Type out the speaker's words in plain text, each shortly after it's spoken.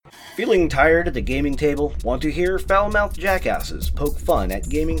Feeling tired at the gaming table? Want to hear foul-mouthed jackasses poke fun at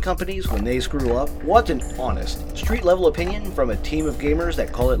gaming companies when they screw up? Want an honest, street-level opinion from a team of gamers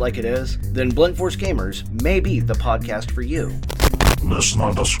that call it like it is? Then Blunt Force Gamers may be the podcast for you.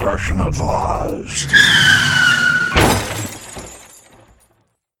 Listener discretion advised.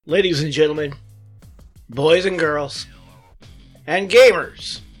 Ladies and gentlemen, boys and girls, and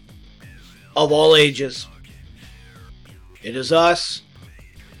gamers of all ages, it is us,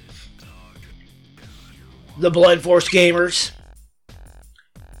 the Blood Force Gamers,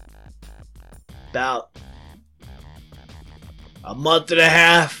 about a month and a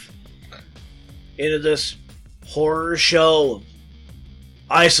half into this horror show of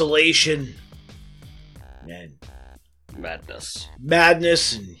isolation and madness,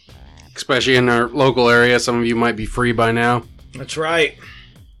 and especially in our local area. Some of you might be free by now. that's right.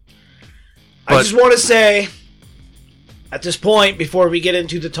 I just want to say, at this point, before we get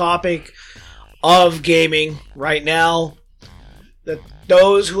into the topic of gaming right now, that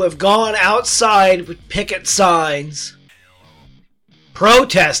those who have gone outside with picket signs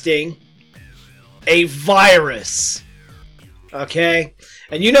protesting a virus, okay?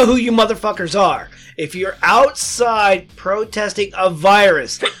 And you know who you motherfuckers are. If you're outside protesting a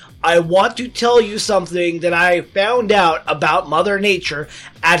virus, I want to tell you something that I found out about Mother Nature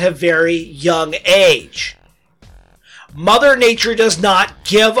at a very young age. Mother Nature does not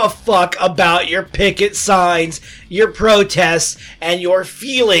give a fuck about your picket signs, your protests, and your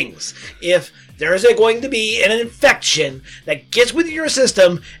feelings. If there is going to be an infection that gets within your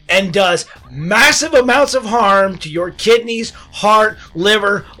system and does massive amounts of harm to your kidneys, heart,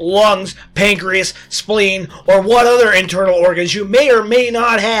 liver, lungs, pancreas, spleen, or what other internal organs you may or may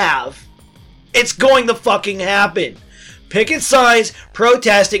not have, it's going to fucking happen. Picket signs,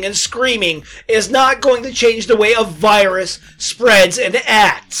 protesting, and screaming is not going to change the way a virus spreads and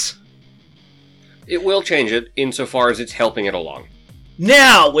acts. It will change it insofar as it's helping it along.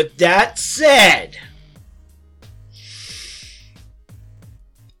 Now, with that said,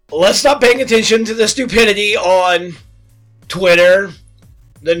 let's stop paying attention to the stupidity on Twitter,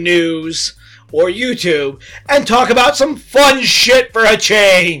 the news, or YouTube, and talk about some fun shit for a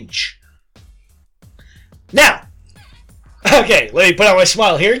change. Now, okay, let me put on my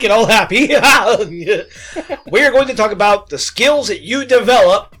smile here, get all happy. We are going to talk about the skills that you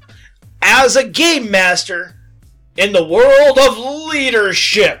develop as a game master in the world of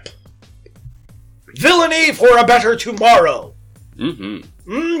leadership. Villainy for a better tomorrow.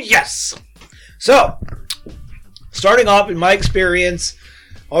 Yes. So, starting off in my experience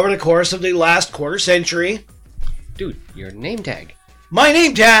over the course of the last quarter century. Dude, your name tag. My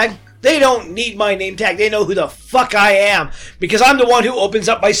name tag? They don't need my name tag. They know who the fuck I am, because I'm the one who opens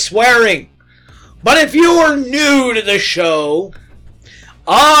up by swearing. But if you are new to the show,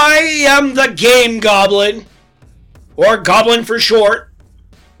 I am the Game Goblin, or Goblin for short,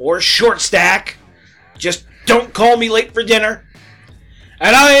 or Short Stack. Just don't call me late for dinner.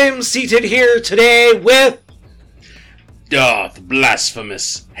 And I am seated here today with Darth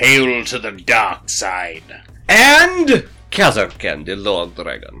Blasphemous, hail to the dark side. and Kazarkan, the Lord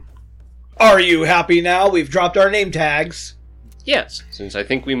Dragon. are you happy now? We've dropped our name tags. Yes, since I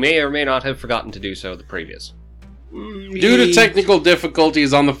think we may or may not have forgotten to do so the previous. Due to technical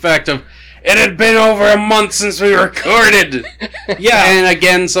difficulties on the fact of it had been over a month since we recorded. Yeah. And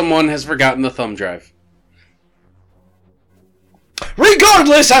again, someone has forgotten the thumb drive.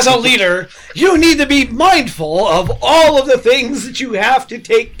 Regardless, as a leader, you need to be mindful of all of the things that you have to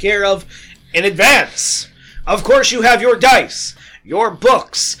take care of in advance. Of course, you have your dice, your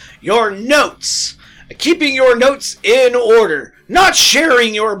books, your notes. Keeping your notes in order. Not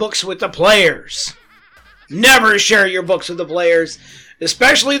sharing your books with the players. Never share your books with the players,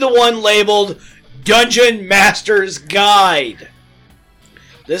 especially the one labeled Dungeon Master's Guide.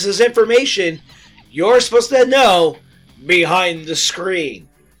 This is information you're supposed to know behind the screen.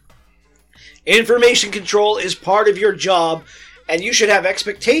 Information control is part of your job, and you should have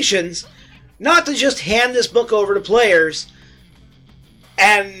expectations not to just hand this book over to players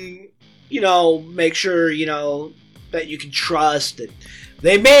and, make sure, that you can trust that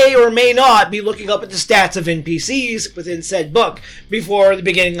they may or may not be looking up at the stats of NPCs within said book before the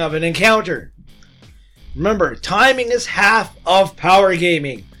beginning of an encounter. Remember, timing is half of power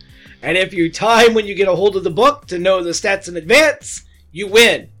gaming. And if you time when you get a hold of the book to know the stats in advance, you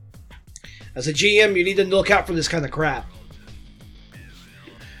win. As a GM, you need to look out for this kind of crap.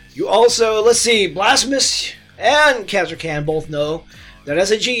 You also, Blasphemous and Kazarkan both know that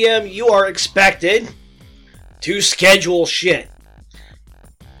as a GM, you are expected to schedule shit.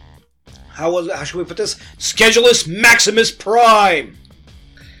 How should we put this? Schedulus Maximus Prime.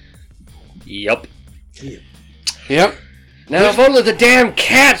 Yup. Yep. Now, if only the damn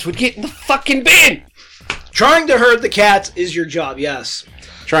cats would get in the fucking bin! Trying to herd the cats is your job, yes.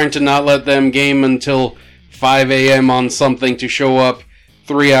 Trying to not let them game until 5 a.m. on something to show up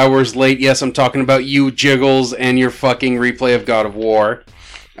 3 hours late. Yes, I'm talking about you, Jiggles, and your fucking replay of God of War.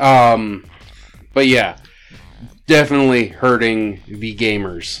 But yeah, definitely hurting the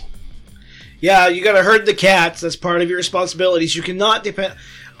gamers. Yeah, you gotta herd the cats. That's part of your responsibilities. You cannot depend...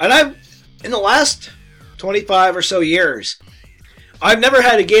 And in the last 25 or so years, I've never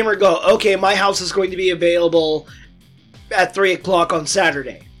had a gamer go, okay, my house is going to be available at 3 o'clock on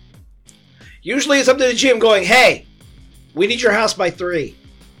Saturday. Usually it's up to the GM going, hey, we need your house by 3.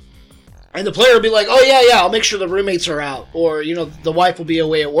 And the player will be like, oh, yeah, I'll make sure the roommates are out. Or, the wife will be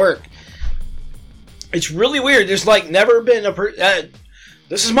away at work. It's really weird. There's, never been a...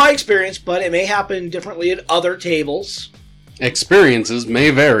 this is my experience, but it may happen differently at other tables. Experiences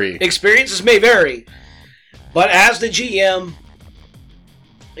may vary. But as the GM,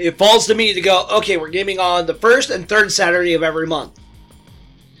 it falls to me to go, okay, we're gaming on the first and third Saturday of every month.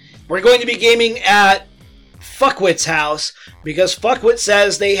 We're going to be gaming at Fuckwit's house because Fuckwit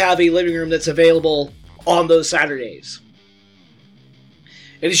says they have a living room that's available on those Saturdays.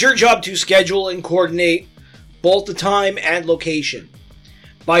 It is your job to schedule and coordinate both the time and location.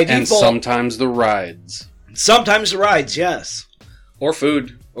 By default, and sometimes the rides. Sometimes the rides, yes. Or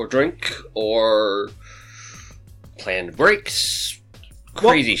food, or drink, or planned breaks.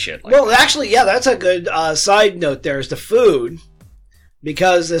 Crazy shit like that. Actually, yeah, that's a good side note there is the food.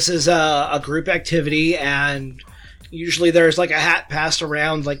 Because this is a group activity, and usually there's a hat passed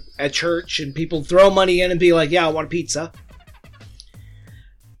around at church, and people throw money in and be like, yeah, I want a pizza.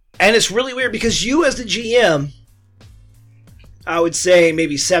 And it's really weird because you as the GM, I would say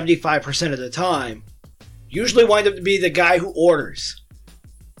maybe 75% of the time, usually wind up to be the guy who orders.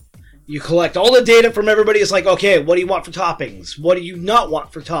 You collect all the data from everybody. It's like, okay, what do you want for toppings? What do you not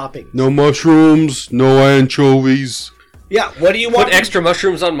want for toppings? No mushrooms, no anchovies. Yeah, what do you want? Put extra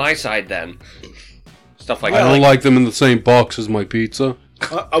mushrooms on my side then. Stuff like that. I don't like them in the same box as my pizza.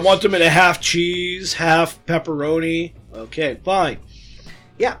 I want them in a half cheese, half pepperoni. Okay, fine.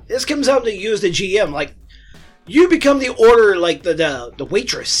 Yeah, this comes out to you as the GM. You become the order, the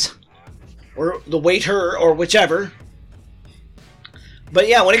waitress. Or the waiter, or whichever. But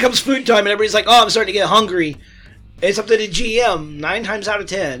yeah, when it comes food time and everybody's like, oh, I'm starting to get hungry, it's up to the GM 9 times out of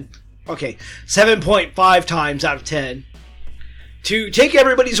 10. Okay, 7.5 times out of 10. To take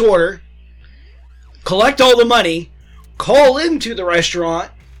everybody's order, collect all the money, call into the restaurant,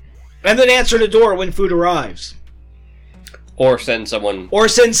 and then answer the door when food arrives. Or send someone. Or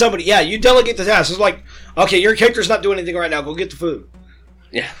send somebody. Yeah, you delegate the task. It's like, okay, your character's not doing anything right now. Go get the food.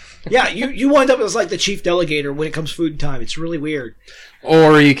 Yeah. Yeah, you wind up as the chief delegator when it comes food time. It's really weird.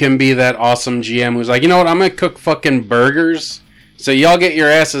 Or you can be that awesome GM who's like, you know what, I'm going to cook fucking burgers. So y'all get your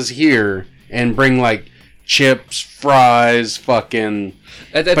asses here and bring chips, fries, fucking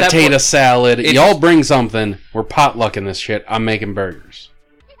potato salad. Y'all bring something. We're potlucking this shit. I'm making burgers.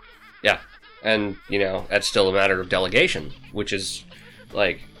 Yeah. And, that's still a matter of delegation, which is,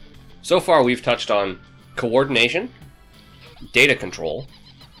 so far we've touched on coordination, data control,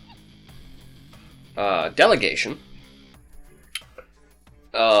 delegation.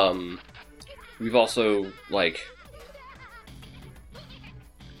 We've also,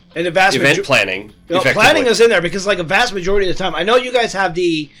 and the vast event planning. Planning is in there because, a vast majority of the time, I know you guys have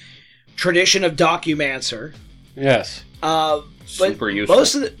the tradition of Documancer. Yes. Super useful.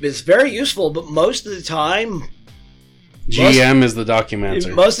 It's very useful, but most of the time, GM is the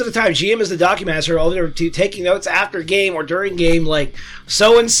Documancer. Most of the time, GM is the Documancer over to taking notes after game or during game,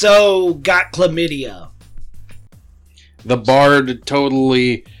 so and so got chlamydia. The bard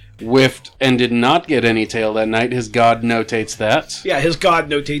totally whiffed and did not get any tail that night. His god notates that. Yeah, his god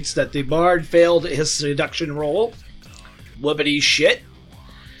notates that the bard failed his seduction roll. Whoopity shit.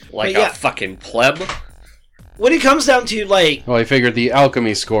 A fucking pleb. When it comes down to, Well, I figured the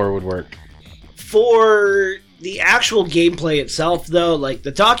alchemy score would work. For the actual gameplay itself, though,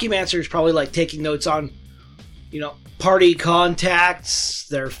 the Documancer is probably, taking notes on, party contacts,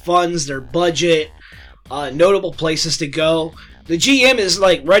 their funds, their budget, notable places to go. The GM is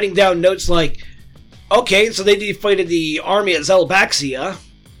writing down notes okay, so they defeated the army at Zelbaxia.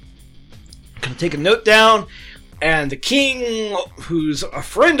 Gonna take a note down, and the king, who's a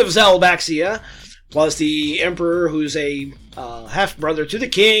friend of Zelbaxia, plus the emperor, who's a half-brother to the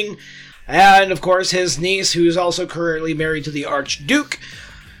king, and of course his niece, who's also currently married to the Archduke.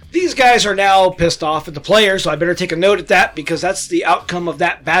 These guys are now pissed off at the player, so I better take a note at that because that's the outcome of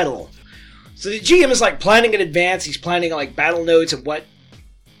that battle. So the GM is planning in advance. He's planning battle notes and what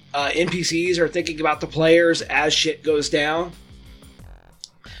NPCs are thinking about the players as shit goes down.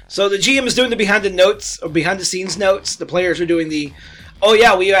 So the GM is doing the behind the scenes notes. The players are doing the, oh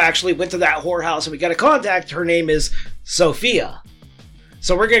yeah, we actually went to that whorehouse and we got a contact. Her name is Sophia.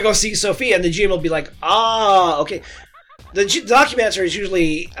 So we're going to go see Sophia. And the GM will be like, okay. The Documenter is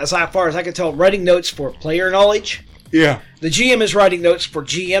usually, as far as I can tell, writing notes for player knowledge. Yeah. The GM is writing notes for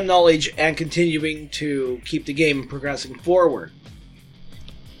GM knowledge and continuing to keep the game progressing forward.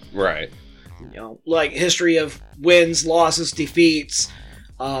 Right. You know, like history of wins, losses, defeats,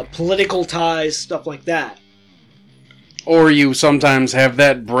 political ties, stuff like that. Or you sometimes have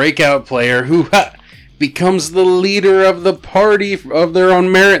that breakout player who becomes the leader of the party of their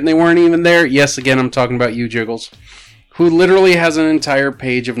own merit and they weren't even there. Yes, again, I'm talking about you, Jiggles. Who literally has an entire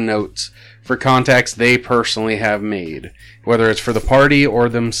page of notes for contacts they personally have made, whether it's for the party or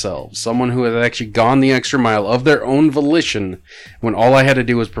themselves. Someone who has actually gone the extra mile of their own volition when all I had to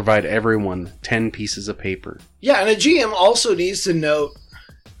do was provide everyone 10 pieces of paper. Yeah, and a GM also needs to note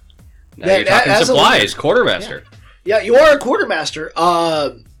Now you're talking supplies, quartermaster. Yeah, you are a quartermaster.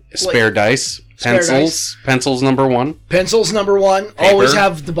 Spare dice, Spare pencils, pencils number one. Pencils number one. Always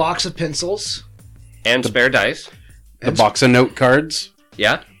have the box of pencils. And spare dice. The box of note cards.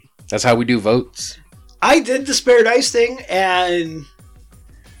 Yeah. That's how we do votes. I did the spare dice thing, and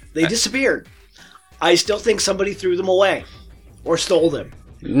they disappeared. I still think somebody threw them away. Or stole them.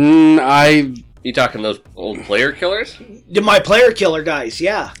 You talking those old player killers? My player killer dice,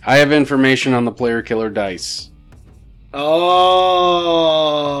 yeah. I have information on the player killer dice. Oh.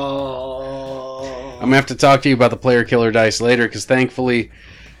 I'm going to have to talk to you about the player killer dice later, because thankfully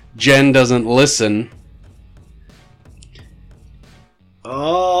Jen doesn't listen.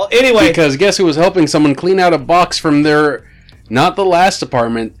 Oh, anyway. Because guess who was helping someone clean out a box from their, not the last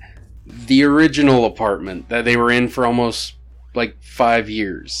apartment, the original apartment that they were in for almost, 5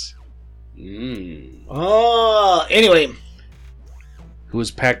 years. Oh, anyway. Who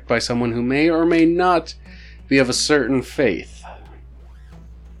was packed by someone who may or may not be of a certain faith.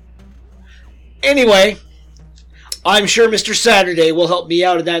 Anyway, I'm sure Mr. Saturday will help me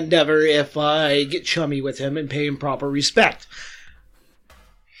out in that endeavor if I get chummy with him and pay him proper respect.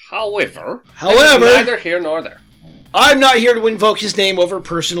 However, neither here nor there. I'm not here to invoke his name over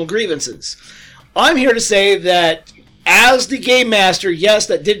personal grievances. I'm here to say that as the game master, yes,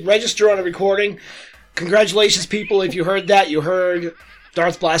 that did register on a recording. Congratulations, people. If you heard that, you heard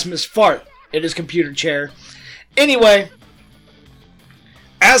Darth Blasphemous fart in his computer chair. Anyway,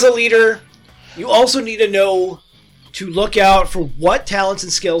 as a leader, you also need to know to look out for what talents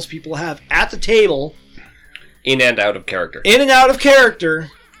and skills people have at the table. In and out of character.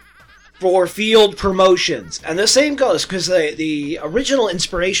 For field promotions. And the same goes, because the original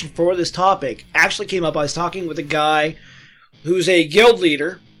inspiration for this topic actually came up. I was talking with a guy who's a guild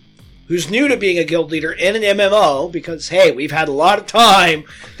leader, who's new to being a guild leader in an MMO, because, hey, we've had a lot of time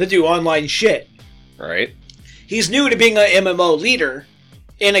to do online shit. Right. He's new to being an MMO leader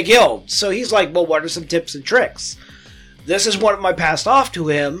in a guild. So he's like, well, what are some tips and tricks? This is one of my passed off to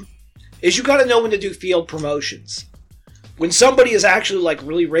him, is you got to know when to do field promotions. When somebody is actually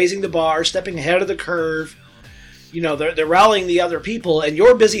really raising the bar, stepping ahead of the curve, they're rallying the other people, and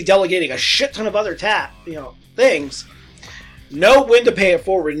you're busy delegating a shit ton of other things. Know when to pay it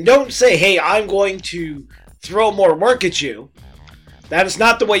forward, and don't say, "Hey, I'm going to throw more work at you." That is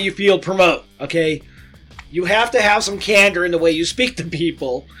not the way you field promote. Okay, you have to have some candor in the way you speak to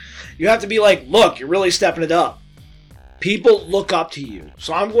people. You have to be like, "Look, you're really stepping it up. People look up to you,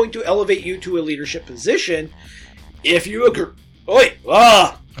 so I'm going to elevate you to a leadership position." If you agree... Oi!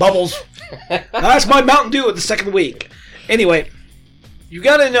 Bubbles. That's my Mountain Dew of the second week. Anyway, you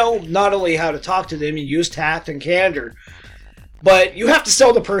gotta know not only how to talk to them and use tact and candor, but you have to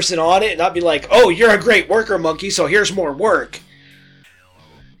sell the person on it and not be like, oh, you're a great worker, monkey, so here's more work.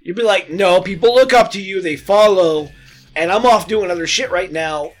 You'd be like, no, people look up to you, they follow, and I'm off doing other shit right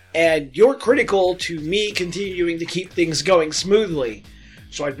now, and you're critical to me continuing to keep things going smoothly.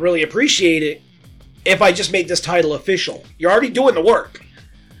 So I'd really appreciate it if I just made this title official. You're already doing the work.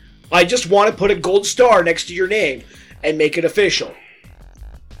 I just want to put a gold star next to your name and make it official.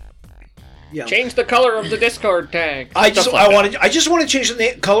 Yeah. Change the color of the Discord tag. I just want to change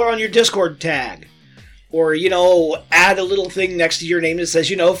the color on your Discord tag. Or, add a little thing next to your name that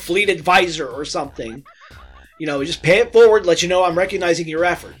says, Fleet Advisor or something. Just pay it forward, let you know I'm recognizing your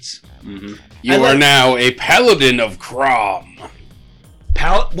efforts. Mm-hmm. You are now a Paladin of Crom.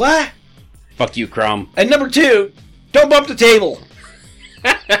 What? Fuck you, Crom. And number 2, don't bump the table.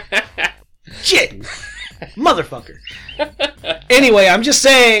 Shit. Motherfucker. Anyway, I'm just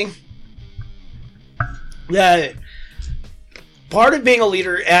saying that part of being a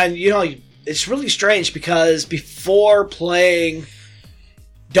leader, and it's really strange because before playing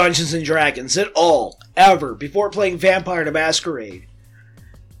Dungeons and Dragons at all, ever, before playing Vampire the Masquerade,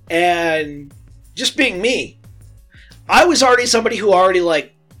 and just being me, I was already somebody who already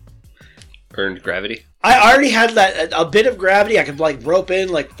Earned gravity. I already had a bit of gravity. I could rope in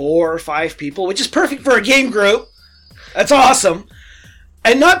 4 or 5 people, which is perfect for a game group. That's awesome.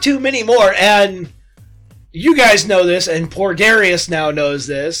 And not too many more. And you guys know this, and poor Darius now knows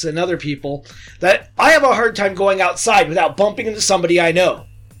this, and other people, that I have a hard time going outside without bumping into somebody I know.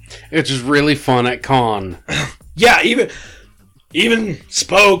 It's just really fun at con. Yeah, even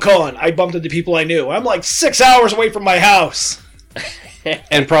SpoCon, I bumped into people I knew. I'm 6 hours away from my house.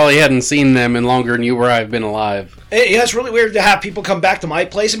 And probably hadn't seen them in longer than you or I have been alive. Yeah, it's really weird to have people come back to my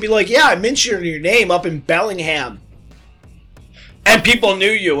place and be like, yeah, I mentioned your name up in Bellingham. And people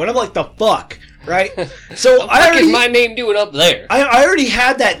knew you. And I'm like, the fuck? Right? So What is my name doing up there? I already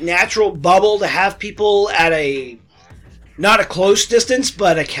had that natural bubble to have people at not a close distance,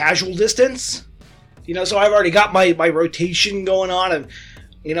 but a casual distance. So I've already got my rotation going on. And,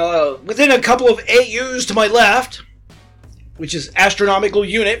 within a couple of AUs to my left, which is astronomical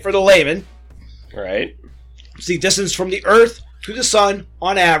unit for the layman. Right. It's the distance from the Earth to the Sun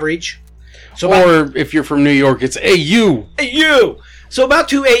on average. Or if you're from New York, it's AU. AU! So about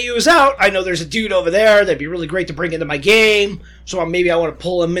 2 AUs out, I know there's a dude over there that'd be really great to bring into my game. So maybe I want to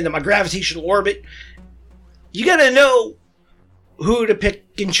pull him into my gravitational orbit. You gotta know who to pick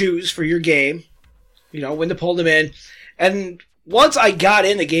and choose for your game. When to pull them in. And once I got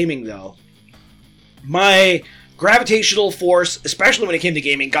into gaming, though, my gravitational force, especially when it came to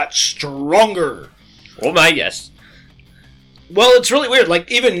gaming, got stronger. Oh my, yes. Well, it's really weird.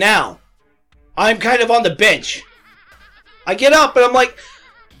 Even now, I'm kind of on the bench. I get up and I'm like,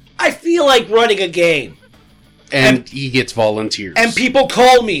 I feel like running a game. And he gets volunteers. And people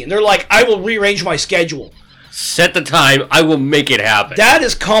call me and they're like, I will rearrange my schedule. Set the time, I will make it happen. That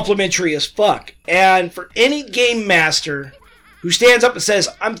is complimentary as fuck. And for any game master who stands up and says,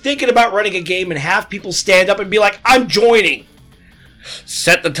 I'm thinking about running a game, and have people stand up and be like, I'm joining.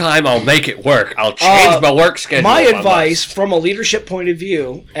 Set the time, I'll make it work. I'll change my work schedule. My advice from a leadership point of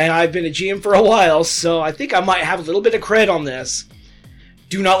view, and I've been a GM for a while, so I think I might have a little bit of cred on this.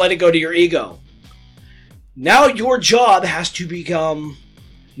 Do not let it go to your ego. Now your job has to become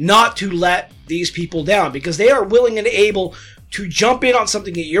not to let these people down, because they are willing and able to jump in on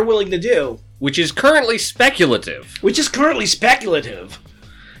something that you're willing to do. Which is currently speculative.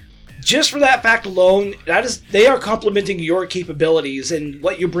 Just for that fact alone, they are complimenting your capabilities and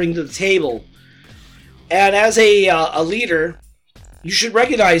what you bring to the table. And as a leader, you should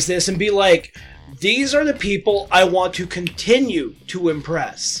recognize this and be like, these are the people I want to continue to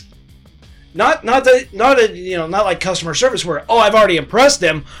impress. Not like customer service where, I've already impressed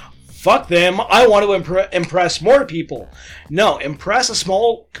them. Fuck them. I want to impress more people. No, impress a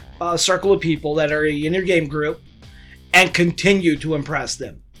small circle of people that are in your game group and continue to impress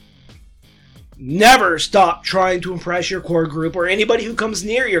them. Never stop trying to impress your core group or anybody who comes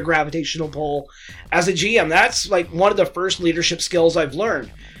near your gravitational pull as a GM. That's one of the first leadership skills I've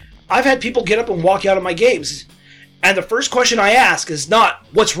learned. I've had people get up and walk out of my games, and the first question I ask is not,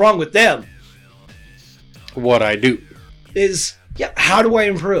 what's wrong with them? What I do. Is, how do I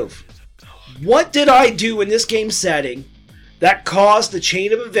improve? What did I do in this game setting that caused the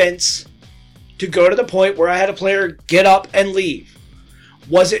chain of events to go to the point where I had a player get up and leave?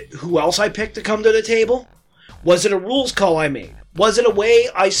 Was it who else I picked to come to the table? Was it a rules call I made? Was it a way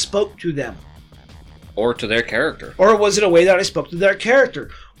I spoke to them? Or to their character. Or was it a way that I spoke to their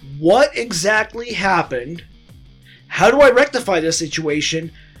character? What exactly happened? How do I rectify this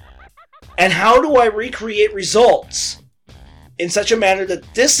situation? And how do I recreate results in such a manner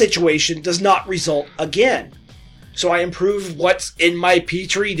that this situation does not result again? So I improve what's in my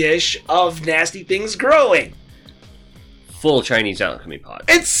petri dish of nasty things growing. Full Chinese alchemy pot.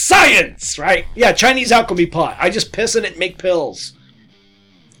 It's science, right? Yeah, Chinese alchemy pot. I just piss in it and make pills.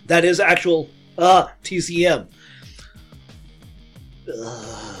 That is actual TCM.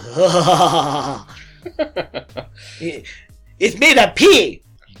 It's made of pee.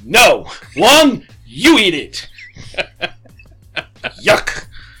 No. Lung, you eat it. Yuck.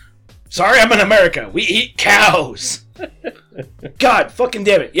 Sorry, I'm in America. We eat cows. God fucking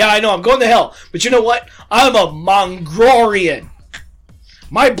damn it. Yeah, I know, I'm going to hell. But you know what? I'm a Mongolian.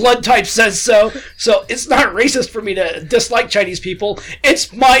 My blood type says so. So it's not racist for me to dislike Chinese people.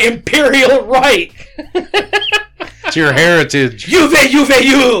 It's my imperial right. It's your heritage. Yuve,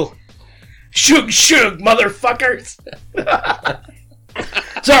 you. Shug, motherfuckers.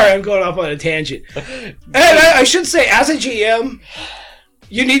 Sorry, I'm going off on a tangent. And I should say, as a GM,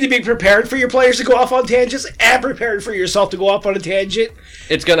 you need to be prepared for your players to go off on tangents and prepared for yourself to go off on a tangent.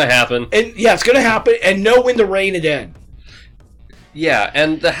 It's going to happen. And yeah, it's going to happen, and know when to rein it in. Yeah,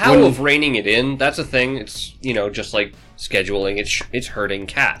 and the how of reining it in, that's a thing. It's, just like scheduling. It's herding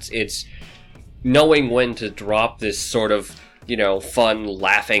cats. It's knowing when to drop this sort of, fun,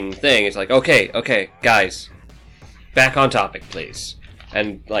 laughing thing. It's like, okay, guys, back on topic, please.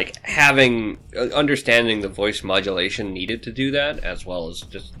 And, like, understanding the voice modulation needed to do that, as well as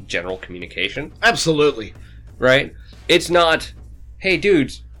just general communication. Absolutely. Right? It's not, hey,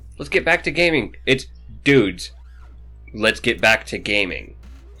 dudes, let's get back to gaming. It's, dudes, let's get back to gaming.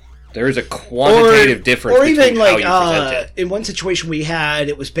 There is a quantitative difference between even how you present it. In one situation we had,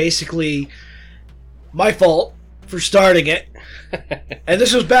 it was basically my fault for starting it. And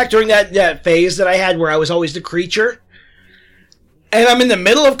this was back during that phase that I had where I was always the creature. And I'm in the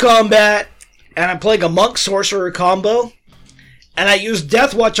middle of combat, and I'm playing a monk sorcerer combo, and I use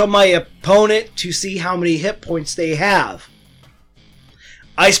Death Watch on my opponent to see how many hit points they have.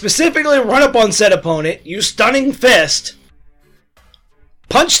 I specifically run up on said opponent, use Stunning Fist,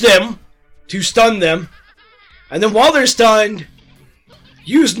 punch them to stun them, and then while they're stunned,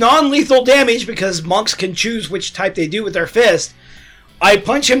 use non-lethal damage because monks can choose which type they do with their fist. I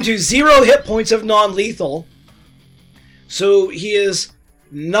punch him to 0 hit points of non-lethal, so he is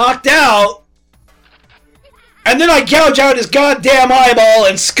knocked out, and then I gouge out his goddamn eyeball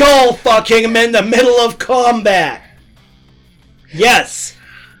and skull fucking him in the middle of combat. Yes,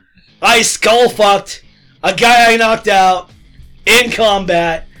 I skull fucked a guy I knocked out in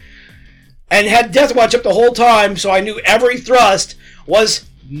combat and had Death Watch up the whole time, so I knew every thrust was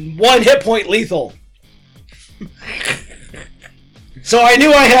 1 hit point lethal. So I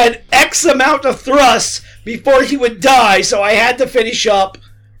knew I had X amount of thrusts before he would die, so I had to finish up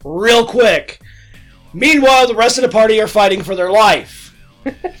real quick. Meanwhile, the rest of the party are fighting for their life.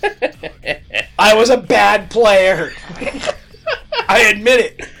 I was a bad player. I admit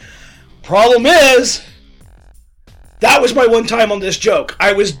it. Problem is, that was my one time on this joke.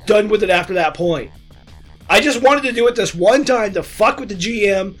 I was done with it after that point. I just wanted to do it this one time to fuck with the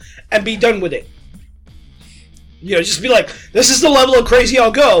GM and be done with it. Just be like, this is the level of crazy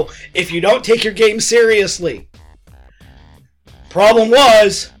I'll go if you don't take your game seriously. Problem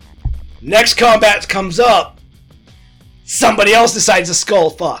was, next combat comes up, somebody else decides to skull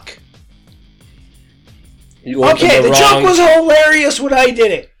fuck. Okay, the joke was hilarious when I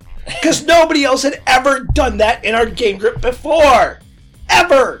did it. Because nobody else had ever done that in our game group before.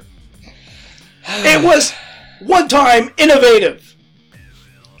 Ever. It was, one time, innovative.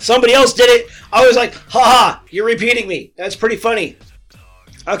 Somebody else did it. I was like, haha, you're repeating me. That's pretty funny.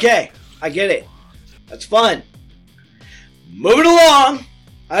 Okay, I get it. That's fun. Moving along,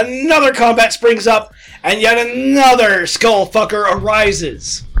 another combat springs up, and yet another skull fucker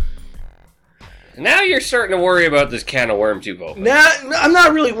arises. Now you're starting to worry about this can of worms you've opened. Now, I'm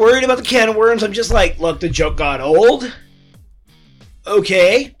not really worried about the can of worms. I'm just like, look, the joke got old.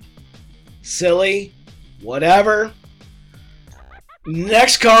 Okay. Silly. Whatever.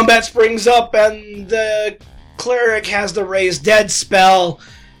 Next combat springs up, and the cleric has the Raise Dead spell,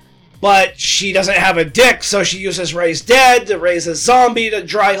 but she doesn't have a dick, so she uses Raise Dead to raise a zombie to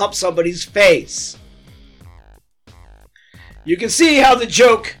dry hump somebody's face. You can see how the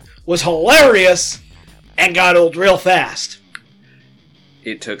joke was hilarious and got old real fast.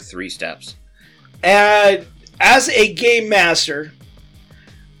 It took 3 steps. And as a game master,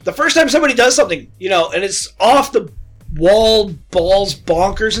 the first time somebody does something, and it's off the wall, balls,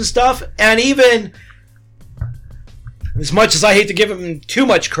 bonkers and stuff, and even, as much as I hate to give him too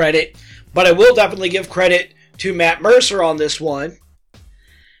much credit, but I will definitely give credit to Matt Mercer on this one,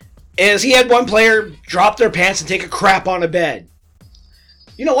 is he had one player drop their pants and take a crap on a bed.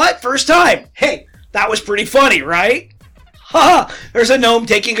 You know what? First time. Hey, that was pretty funny, right? Haha, there's a gnome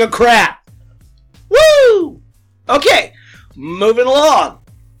taking a crap. Woo! Okay, moving along.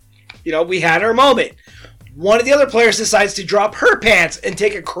 We had our moment. One of the other players decides to drop her pants and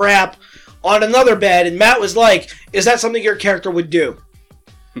take a crap on another bed, and Matt was like, is that something your character would do?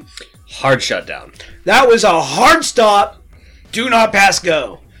 Hard shutdown. That was a hard stop. Do not pass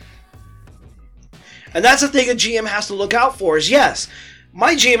go. And that's the thing a GM has to look out for is, yes,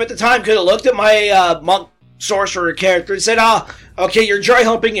 my GM at the time could have looked at my monk sorcerer character and said, okay, you're dry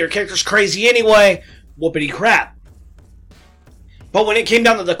humping, your character's crazy anyway, whoopity crap. But when it came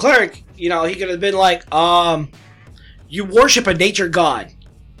down to the cleric, he could have been like, you worship a nature god.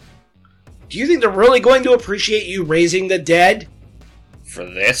 Do you think they're really going to appreciate you raising the dead? For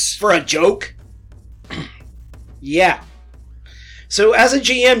this? For a joke? Yeah. So as a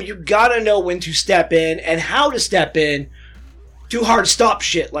GM, you gotta know when to step in and how to step in to hard stop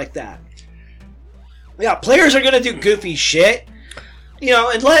shit like that. Yeah, players are gonna do goofy shit,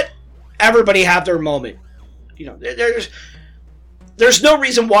 and let everybody have their moment. There's no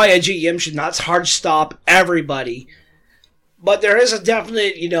reason why a GM should not hard stop everybody, but there is a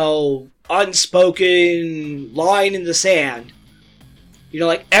definite, unspoken line in the sand.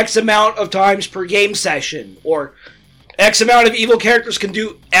 Like X amount of times per game session, or X amount of evil characters can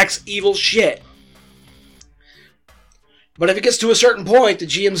do X evil shit. But if it gets to a certain point, the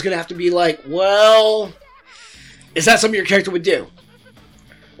GM's going to have to be like, well, is that something your character would do?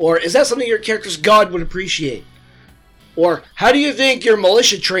 Or is that something your character's god would appreciate? Or how do you think your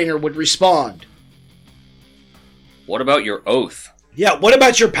militia trainer would respond? What about your oath? Yeah, what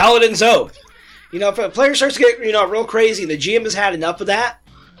about your paladin's oath? If a player starts to get, real crazy and the GM has had enough of that,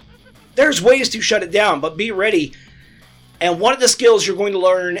 there's ways to shut it down, but be ready. And one of the skills you're going to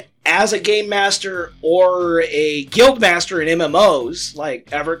learn as a game master or a guild master in MMOs, like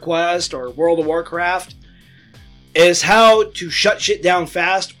EverQuest or World of Warcraft, is how to shut shit down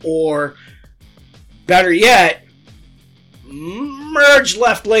fast, or, better yet, merge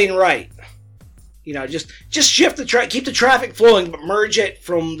left lane right. Just shift keep the traffic flowing, but merge it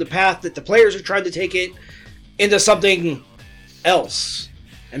from the path that the players are trying to take it into something else.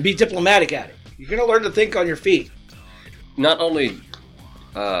 And be diplomatic at it. You're going to learn to think on your feet. Not only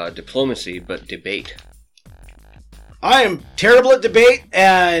diplomacy, but debate. I am terrible at debate,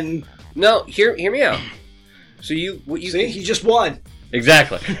 and... No, hear me out. So See, he just won.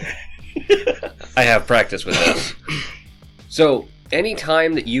 Exactly. I have practice with this. So, any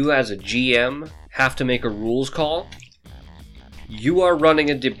time that you as a GM have to make a rules call, you are running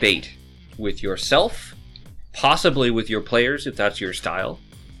a debate with yourself, possibly with your players if that's your style.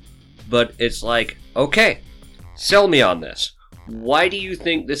 But it's like, okay, sell me on this. Why do you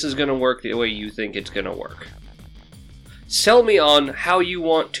think this is going to work the way you think it's going to work? Sell me on how you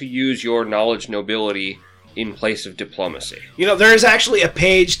want to use your knowledge nobility in place of diplomacy. There is actually a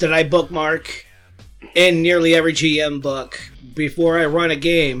page that I bookmark in nearly every GM book before I run a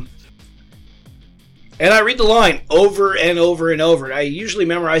game. And I read the line over and over and over. I usually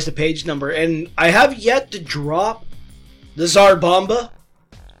memorize the page number. And I have yet to drop the Zarbamba.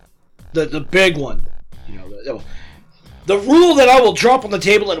 The big one. The rule that I will drop on the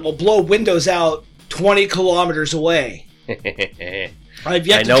table and it will blow windows out 20 kilometers away. I've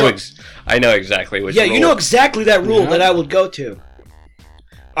yet I know exactly which rule. Yeah, you know exactly that rule that I would go to.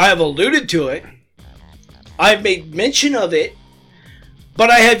 I have alluded to it. I've made mention of it. But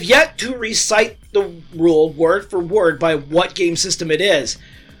I have yet to recite the rule word for word by what game system it is.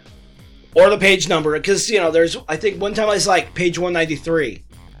 Or the page number. Because, there's... I think one time I was like, page 193.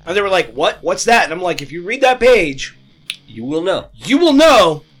 And they were like, what? What's that? And I'm like, if you read that page... You will know. You will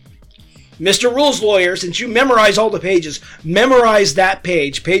know, Mr. Rules Lawyer, since you memorize all the pages, memorize that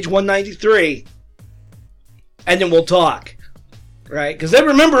page 193, and then we'll talk. Right? Because they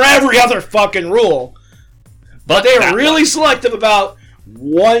remember every other fucking rule. But they are really selective about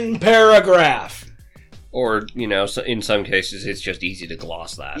one paragraph. Or, in some cases, it's just easy to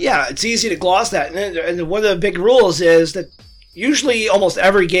gloss that. Yeah, it's easy to gloss that. And one of the big rules is that usually almost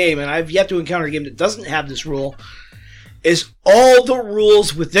every game, and I've yet to encounter a game that doesn't have this rule, is all the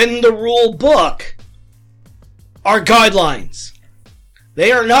rules within the rule book are guidelines.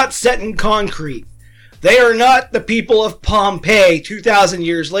 They are not set in concrete. They are not the people of Pompeii 2,000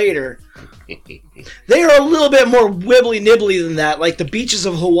 years later. They are a little bit more wibbly-nibbly than that, like the beaches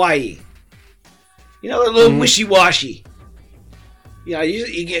of Hawaii. They're a little wishy-washy.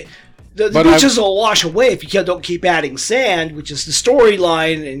 You get... The beaches will wash away if you don't keep adding sand, which is the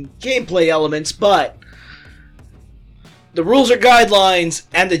storyline and gameplay elements, but the rules are guidelines,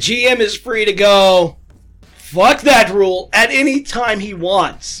 and the GM is free to go, fuck that rule, at any time he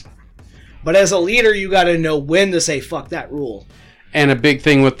wants. But as a leader, you gotta know when to say fuck that rule. And a big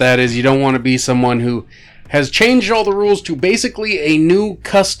thing with that is you don't want to be someone who has changed all the rules to basically a new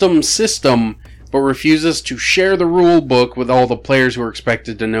custom system, but refuses to share the rule book with all the players who are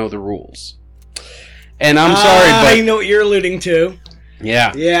expected to know the rules. And I'm sorry, but... I know what you're alluding to.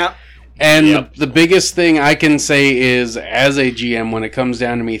 Yeah. Yeah. And the biggest thing I can say is, as a GM, when it comes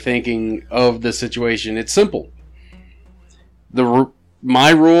down to me thinking of the situation, it's simple.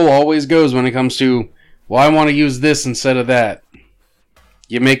 My rule always goes when it comes to, well, I want to use this instead of that.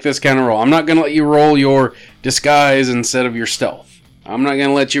 You make this kind of roll. I'm not going to let you roll your disguise instead of your stealth. I'm not going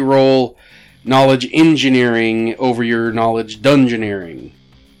to let you roll knowledge engineering over your knowledge dungeoneering.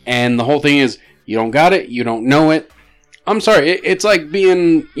 And the whole thing is, you don't got it, you don't know it. I'm sorry, it's like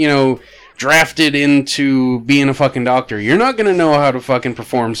being, drafted into being a fucking doctor. You're not going to know how to fucking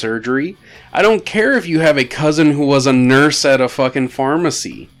perform surgery. I don't care if you have a cousin who was a nurse at a fucking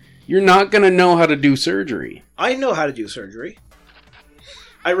pharmacy. You're not going to know how to do surgery. I know how to do surgery.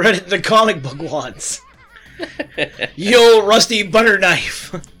 I read it in the comic book once. You old rusty butter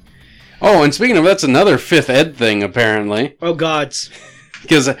knife. Oh, and speaking of, that's another 5th ed thing, apparently. Oh, gods.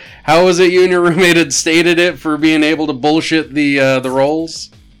 Because how was it you and your roommate had stated it for being able to bullshit the rolls?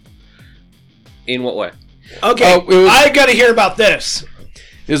 In what way? Okay, I gotta hear about this.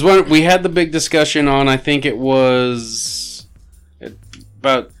 Is when we had the big discussion on, I think it was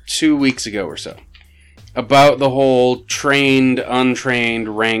about 2 weeks ago or so, about the whole trained,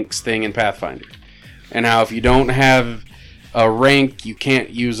 untrained ranks thing in Pathfinder. And how if you don't have a rank, you can't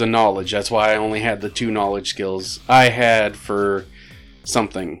use a knowledge. That's why I only had the 2 knowledge skills I had for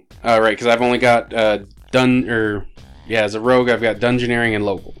something. Right, because I've only got as a rogue, I've got dungeoneering and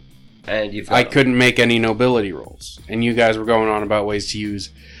local. And I couldn't make any nobility rolls. And you guys were going on about ways to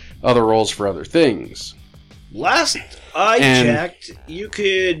use other rolls for other things. Last I checked, you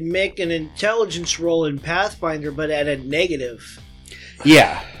could make an intelligence roll in Pathfinder, but at a negative.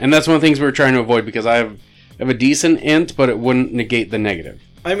 Yeah, and that's one of the things we were trying to avoid, because I have a decent int, but it wouldn't negate the negative.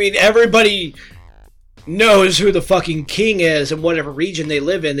 I mean, everybody knows who the fucking king is in whatever region they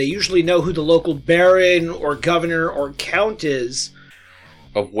live in. They usually know who the local baron or governor or count is.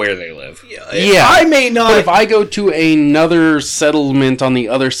 Of where they live. Yeah. I may not... But if I go to another settlement on the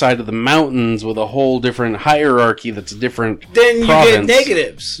other side of the mountains with a whole different hierarchy that's a different then province, you get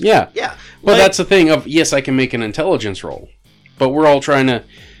negatives. Yeah. Yeah. But that's the thing of, yes, I can make an intelligence roll. But we're all trying to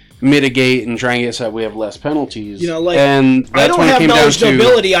mitigate and try and get so that we have less penalties. And that's I don't when it have came knowledge down to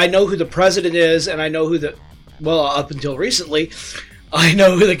nobility. I know who the president is, and I know who the... Well, up until recently, I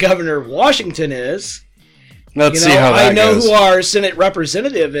know who the governor of Washington is. Let's see how that I know goes. who our Senate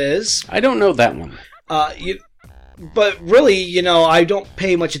representative is. I don't know that one. But really, I don't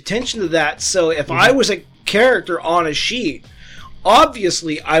pay much attention to that. So if I was a character on a sheet,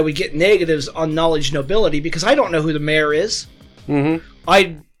 obviously I would get negatives on knowledge nobility because I don't know who the mayor is.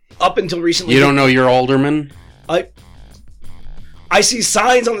 Mm-hmm. Up until recently... You don't know your alderman? I see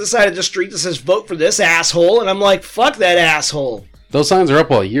signs on the side of the street that says, vote for this asshole, and I'm like, fuck that asshole. Those signs are up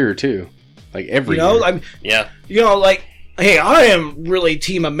all year, too. Like, every year. Yeah. Hey, I am really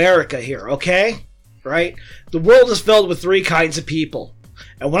Team America here, okay? Right? The world is filled with 3 kinds of people.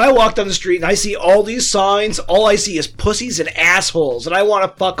 And when I walk down the street and I see all these signs, all I see is pussies and assholes, and I want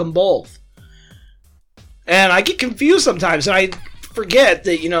to fuck them both. And I get confused sometimes, and I forget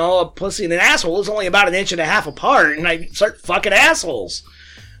that, a pussy and an asshole is only about 1.5 inches apart, and I start fucking assholes.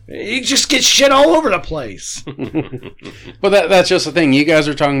 You just get shit all over the place. Well, that's just the thing. You guys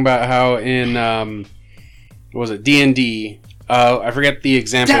are talking about how in, what was it, D&D, I forget the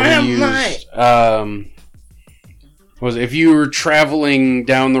example you used. Was if you were traveling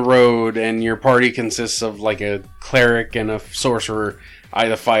down the road and your party consists of like a cleric and a sorcerer,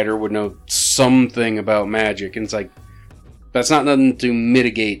 the fighter would know something about magic. And it's like, that's not nothing to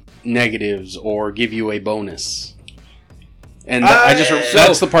mitigate negatives or give you a bonus. And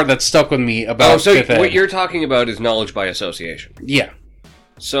that's the part that stuck with me about Fifth Ed. What you're talking about is knowledge by association. Yeah.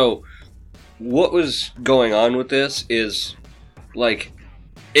 So, what was going on with this is,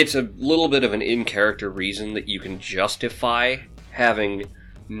 it's a little bit of an in-character reason that you can justify having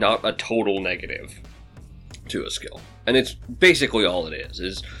not a total negative to a skill. And it's basically all it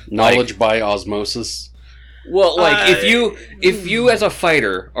is knowledge by osmosis. Well, if you as a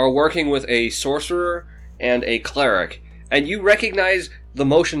fighter are working with a sorcerer and a cleric, and you recognize the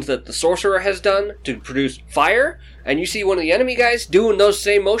motions that the sorcerer has done to produce fire, and you see one of the enemy guys doing those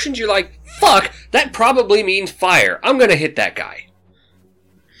same motions, you're like, fuck, that probably means fire. I'm gonna hit that guy.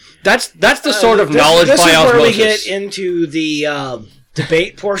 That's the sort of knowledge by osmosis. This is where we get into the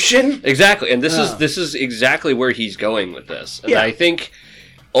debate portion. Exactly, and this is exactly where he's going with this. And I think,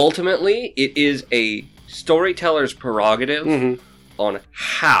 ultimately, it is a storyteller's prerogative on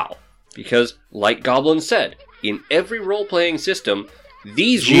how. Because, like Goblin said, in every role-playing system,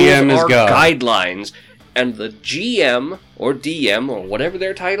 these rules are guidelines, and the GM, or DM, or whatever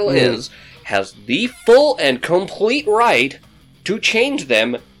their title is, has the full and complete right to change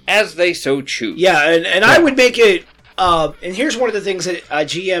them as they so choose. Yeah, and I would make it... and here's one of the things that a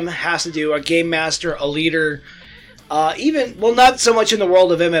GM has to do, a game master, a leader, not so much in the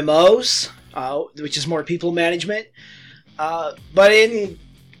world of MMOs, which is more people management, but in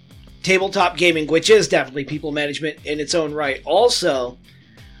tabletop gaming, which is definitely people management in its own right. Also,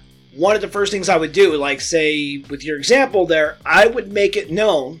 one of the first things I would do, like say with your example there, I would make it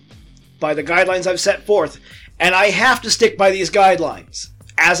known by the guidelines I've set forth, and I have to stick by these guidelines.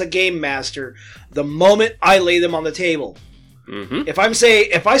 as a game master the moment I lay them on the table. Mm-hmm.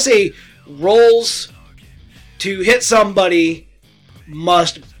 If I say rolls to hit somebody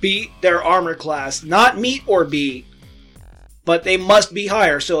must beat their armor class, not meet or beat, but they must be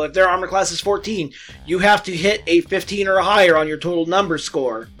higher. So if their armor class is 14, you have to hit a 15 or higher on your total number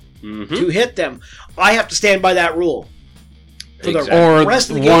score to hit them. I have to stand by that rule. For the rest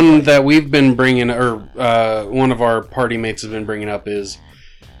of the one gameplay. that we've been bringing, or one of our party mates has been bringing up is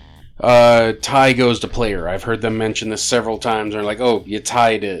tie goes to player. I've heard them mention this several times. They're like, "Oh, you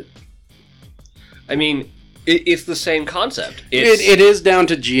tied it." I mean, it's the same concept. It is down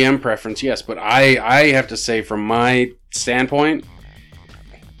to GM preference, yes, but I have to say, from my standpoint,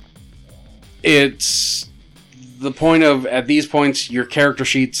 it's the point of, at these points, your character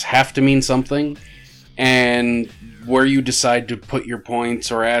sheets have to mean something, and where you decide to put your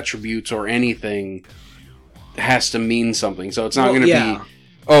points or attributes or anything has to mean something. So it's not going to be,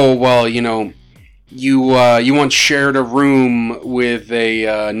 oh, well, you know, you once shared a room with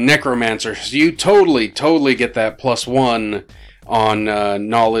a necromancer, so you totally get that +1 on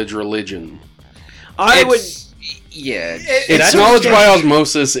knowledge religion. It's knowledge by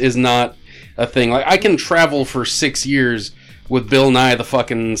osmosis is not a thing. Like, I can travel for 6 years with Bill Nye the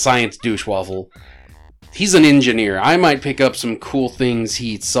fucking science douchewaffle. He's an engineer. I might pick up some cool things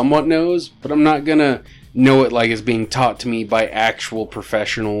he somewhat knows, but I'm not gonna know it like it's being taught to me by actual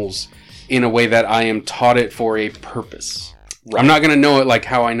professionals in a way that I am taught it for a purpose. Right. I'm not gonna know it like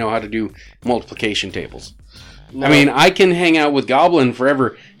how I know how to do multiplication tables. No. I mean, I can hang out with Goblin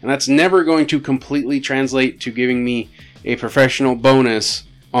forever, and that's never going to completely translate to giving me a professional bonus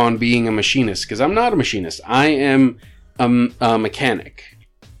on being a machinist, because I'm not a machinist. I am a mechanic.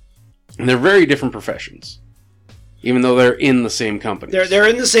 And they're very different professions, even though they're in the same companies. They're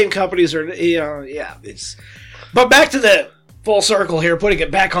in the same companies, or it's. But back to the full circle here, putting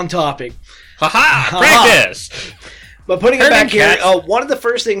it back on topic. Practice. But putting it back here, one of the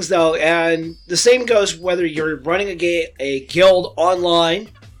first things though, and the same goes whether you're running a guild online,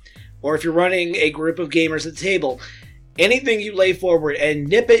 or if you're running a group of gamers at the table. Anything you lay forward and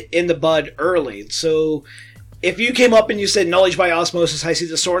nip it in the bud early. So, if you came up and you said knowledge by osmosis, I see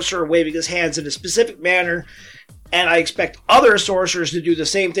the sorcerer waving his hands in a specific manner, and I expect other sorcerers to do the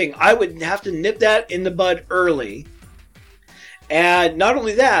same thing, I would have to nip that in the bud early. And not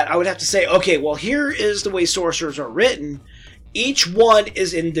only that, I would have to say, okay, well, here is the way sorcerers are written. Each one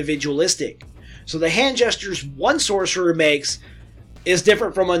is individualistic. So the hand gestures one sorcerer makes is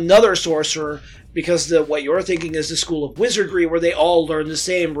different from another sorcerer, because what you're thinking is the school of wizardry, where they all learn the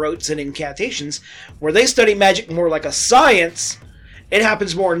same rotes and incantations. Where they study magic more like a science, it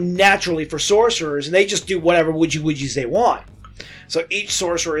happens more naturally for sorcerers, and they just do whatever would-you they want. So each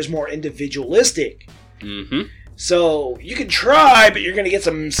sorcerer is more individualistic. Mm-hmm. So you can try, but you're going to get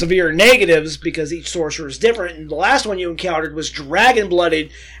some severe negatives because each sorcerer is different. And the last one you encountered was dragon-blooded,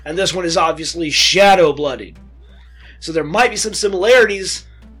 and this one is obviously shadow-blooded. So there might be some similarities,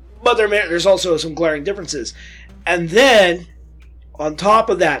 but there's also some glaring differences. And then, on top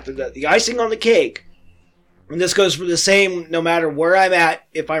of that, the icing on the cake, and this goes for the same no matter where I'm at,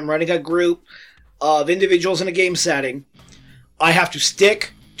 if I'm running a group of individuals in a game setting, I have to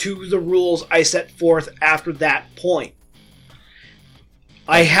stick to the rules I set forth after that point.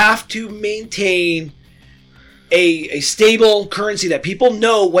 I have to maintain a stable currency that people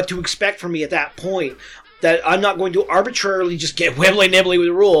know what to expect from me at that point. That I'm not going to arbitrarily just get wibbly-nibbly with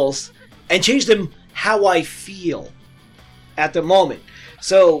the rules and change them how I feel at the moment.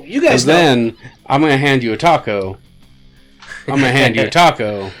 So, you guys know. Then, I'm going to hand you a taco. And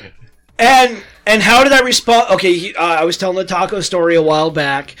how did I respond? Okay, I was telling the taco story a while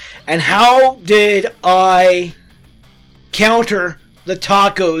back. And how did I counter the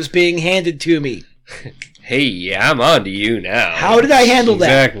tacos being handed to me? Hey, I'm on to you now. How did I handle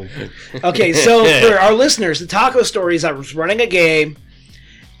that? Exactly. Okay, so for our listeners, the taco story is I was running a game,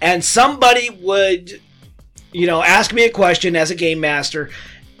 and somebody would, ask me a question as a game master,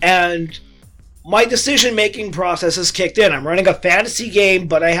 and my decision-making process has kicked in. I'm running a fantasy game,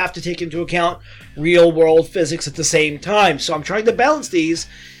 but I have to take into account real-world physics at the same time. So I'm trying to balance these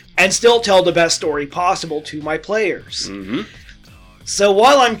and still tell the best story possible to my players. Mm-hmm. So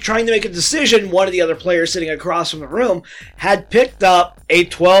while I'm trying to make a decision, one of the other players sitting across from the room had picked up a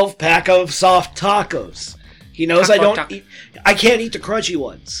 12-pack of soft tacos. He knows I can't eat the crunchy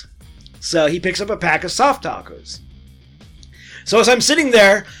ones. So he picks up a pack of soft tacos. So as I'm sitting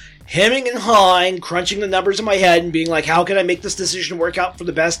there, hemming and hawing, crunching the numbers in my head and being like, how can I make this decision work out for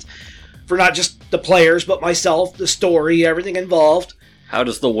the best for not just the players, but myself, the story, everything involved. How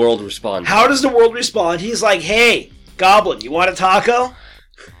does the world respond? He's like, hey, Goblin, you want a taco?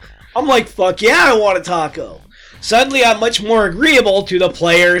 I'm like, fuck yeah, I want a taco. Suddenly, I'm much more agreeable to the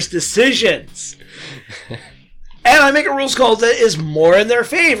player's decisions. And I make a rules call that is more in their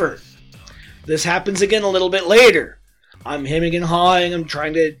favor. This happens again a little bit later. I'm hemming and hawing. I'm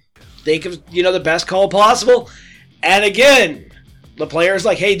trying to think of, the best call possible. And again, the player's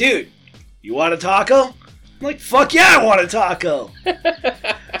like, hey, dude, you want a taco? I'm like, fuck yeah, I want a taco.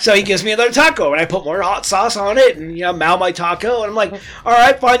 So he gives me another taco, and I put more hot sauce on it, and, mow my taco. And I'm like, all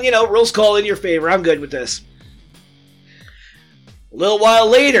right, fine, rules call in your favor. I'm good with this. A little while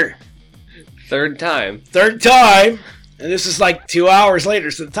later. Third time. And this is like 2 hours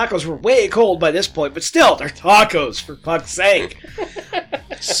later, so the tacos were way cold by this point, but still, they're tacos, for fuck's sake.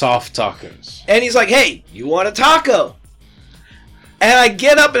 Soft tacos. And he's like, hey, you want a taco? And I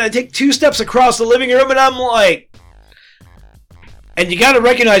get up and I take 2 steps across the living room, and I'm like... And you gotta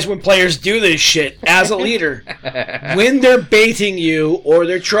recognize when players do this shit, as a leader, when they're baiting you, or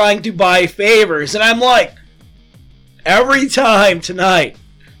they're trying to buy favors. And I'm like, every time tonight,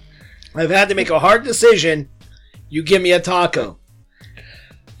 I've had to make a hard decision. You give me a taco.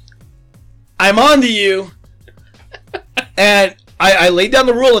 I'm on to you. And I laid down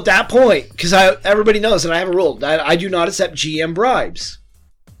the rule at that point, because everybody knows that I have a rule. I do not accept GM bribes.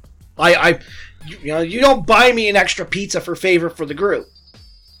 You don't buy me an extra pizza for favor for the group.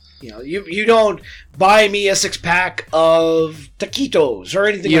 You don't buy me a 6-pack of taquitos or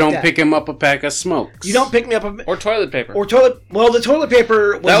anything like that. You don't pick him up a pack of smokes. You don't pick me up or toilet paper. Well, the toilet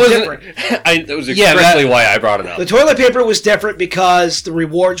paper was different. That was expressly why I brought it up. The toilet paper was different because the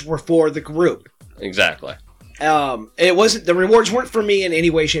rewards were for the group. Exactly. It wasn't, the rewards weren't for me in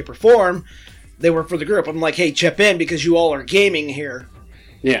any way, shape, or form. They were for the group. I'm like, hey, chip in because you all are gaming here.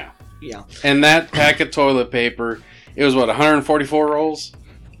 Yeah. Yeah. And that pack of toilet paper, it was 144 rolls?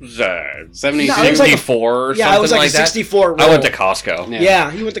 70, No, 64 or something like that. Yeah, it was like a 64 roll. I went to Costco.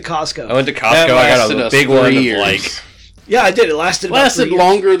 Yeah, you went to Costco. I went to Costco. I got a big one of like... Yeah, I did. It lasted about 3 years.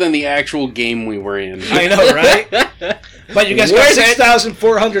 Longer than the actual game we were in. I know, right? But you guys got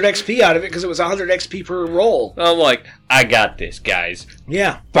 6,400 XP out of it because it was 100 XP per roll. I'm like, I got this, guys.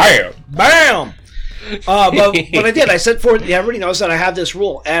 Yeah. Bam! Bam! But I did. I set forward. Everybody knows that I have this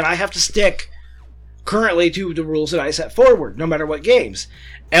rule, and I have to stick currently to the rules that I set forward, no matter what games.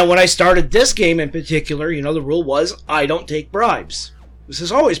 And when I started this game in particular, the rule was I don't take bribes. This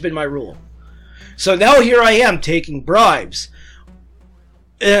has always been my rule. So now here I am taking bribes.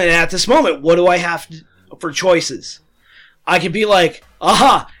 And at this moment, what do I have for choices? I can be like,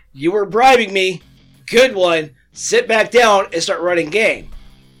 aha, you were bribing me. Good one. Sit back down and start running game.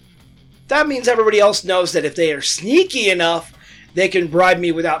 That means everybody else knows that if they are sneaky enough, they can bribe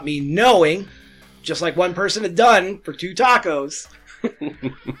me without me knowing, just like one person had done for 2 tacos.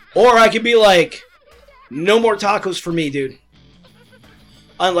 Or I could be like, no more tacos for me, dude.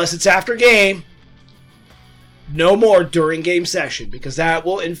 Unless it's after game. No more during game session, because that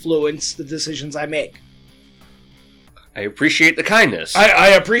will influence the decisions I make. I appreciate the kindness. I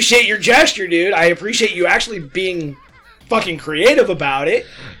appreciate your gesture, dude. I appreciate you actually being fucking creative about it.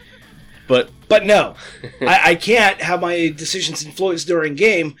 But no, I can't have my decisions influenced during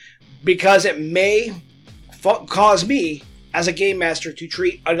game because it may cause me, as a game master, to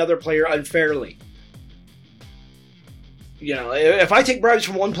treat another player unfairly. If I take bribes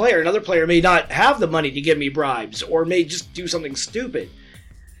from one player, another player may not have the money to give me bribes, or may just do something stupid.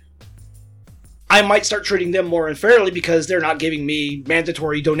 I might start treating them more unfairly because they're not giving me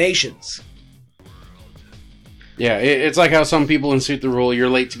mandatory donations. Yeah, it's like how some people insert the rule, you're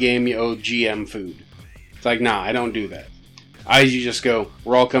late to game, you owe GM food. It's like, nah, I don't do that. You just go,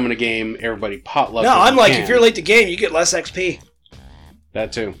 we're all coming to game, everybody potluck. No, I'm like, if you're late to game, you get less XP.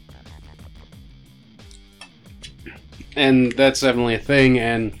 That too. And that's definitely a thing,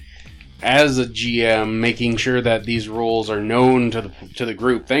 and as a GM, making sure that these rules are known to the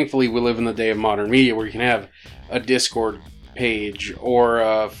group. Thankfully, we live in the day of modern media where you can have a Discord page or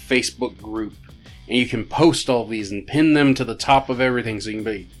a Facebook group, and you can post all these and pin them to the top of everything so you can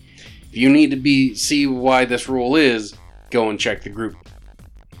be... If you need to see why this rule is, go and check the group.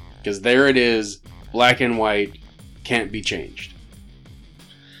 Because there it is, black and white, can't be changed.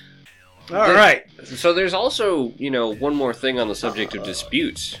 All right. So there's also, one more thing on the subject of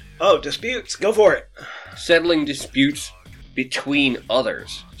disputes. Oh, disputes. Go for it. Settling disputes between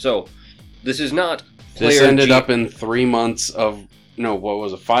others. So, this is not player... This ended up in 3 months of... No, what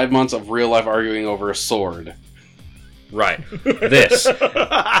was it? 5 months of real life arguing over a sword. Right. This. I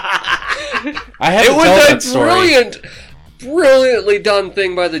had to tell that story. Brilliantly done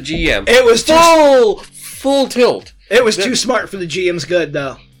thing by the GM. It was full tilt. It was too smart for the GM's good,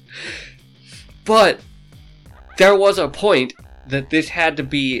 though. But there was a point that this had to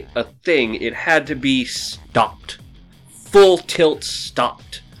be a thing. It had to be stopped. Full tilt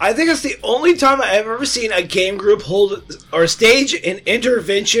stopped. I think it's the only time I've ever seen a game group hold or stage an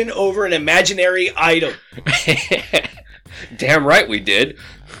intervention over an imaginary item. Damn right we did.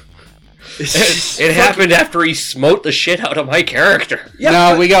 It happened after he smote the shit out of my character. Yeah,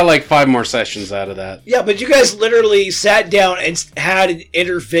 no, we got like 5 more sessions out of that. Yeah, but you guys literally sat down and had an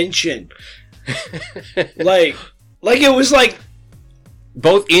intervention. like it was like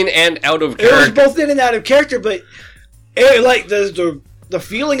both in and out of it character. was both in and out of character, but it, like the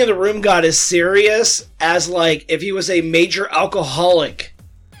feeling in the room got as serious as like if he was a major alcoholic,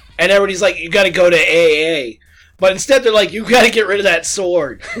 and everybody's like, "You got to go to AA," but instead they're like, "You got to get rid of that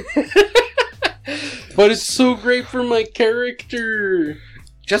sword." But it's so great for my character.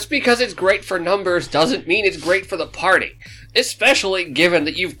 Just because it's great for numbers doesn't mean it's great for the party, especially given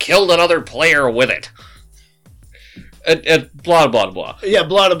that you've killed another player with it. Blah blah blah. Yeah,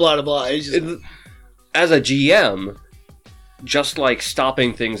 blah blah blah. It's just... As a GM. Just like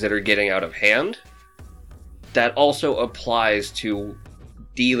stopping things that are getting out of hand, that also applies to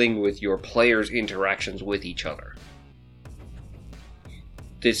dealing with your players' interactions with each other.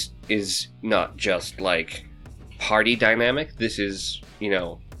 This is not just like party dynamic. This is,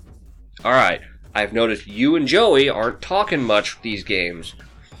 alright, I've noticed you and Joey aren't talking much these games.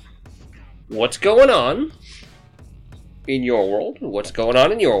 What's going on in your world? What's going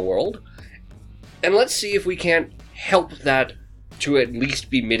on in your world? And let's see if we can't help that to at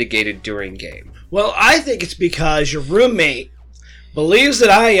least be mitigated during game. Well, I think it's because your roommate believes that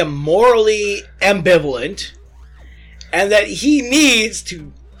I am morally ambivalent and that he needs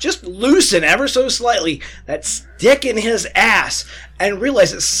to just loosen ever so slightly that stick in his ass and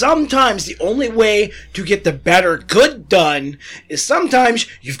realize that sometimes the only way to get the better good done is sometimes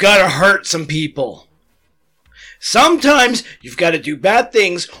you've got to hurt some people. Sometimes you've got to do bad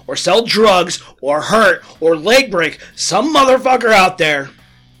things or sell drugs or hurt or leg break some motherfucker out there,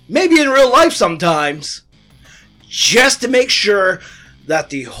 maybe in real life sometimes, just to make sure that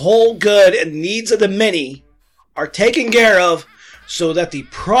the whole good and needs of the many are taken care of so that the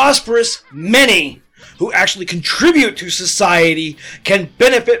prosperous many who actually contribute to society can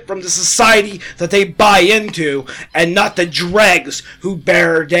benefit from the society that they buy into and not the dregs who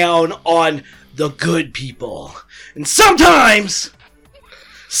bear down on the good people. And sometimes,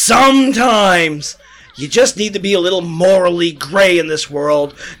 you just need to be a little morally gray in this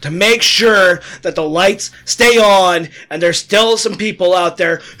world to make sure that the lights stay on and there's still some people out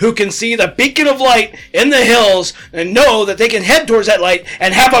there who can see the beacon of light in the hills and know that they can head towards that light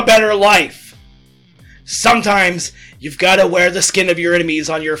and have a better life. Sometimes you've got to wear the skin of your enemies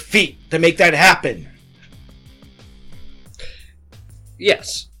on your feet to make that happen.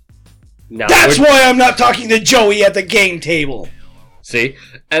 Yes. Now that's why I'm not talking to Joey at the game table. See?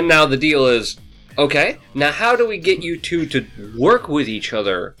 And now the deal is, okay, now how do we get you two to work with each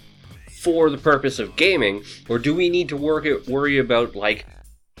other for the purpose of gaming, or do we need to worry about, like,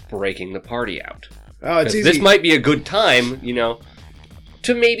 breaking the party out? Oh, it's easy. This might be a good time,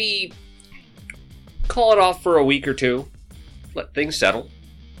 to maybe call it off for a week or two, let things settle.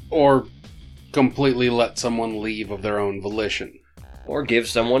 Or completely let someone leave of their own volition. Or give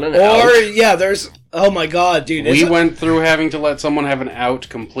someone an out. Or, yeah, there's... Oh my god, dude. We went through having to let someone have an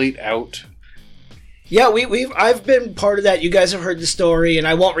complete out. Yeah, I've been part of that. You guys have heard the story, and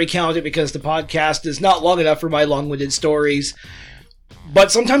I won't recount it because the podcast is not long enough for my long-winded stories.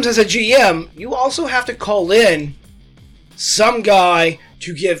 But sometimes as a GM, you also have to call in some guy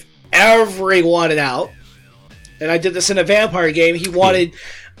to give everyone an out. And I did this in a vampire game. He wanted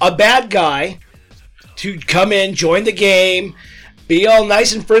a bad guy to come in, join the game, be all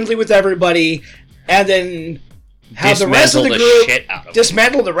nice and friendly with everybody, and then have the rest of the group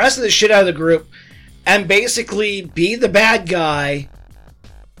dismantle the rest of the shit out of the group and basically be the bad guy.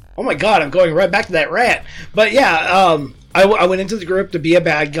 Oh my god, I'm going right back to that rant. But yeah, I went into the group to be a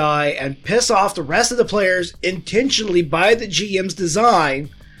bad guy and piss off the rest of the players intentionally by the GM's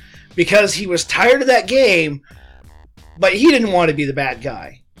design because he was tired of that game, but he didn't want to be the bad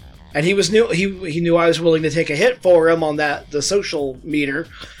guy. And he knew I was willing to take a hit for him on the social meter.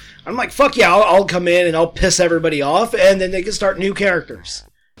 I'm like, fuck yeah, I'll come in and I'll piss everybody off, and then they can start new characters.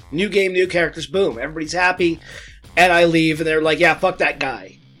 New game, new characters, boom. Everybody's happy, and I leave, and they're like, yeah, fuck that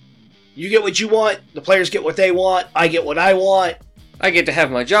guy. You get what you want, the players get what they want, I get what I want. I get to have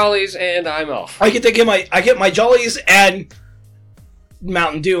my jollies, and I'm off. I get my jollies and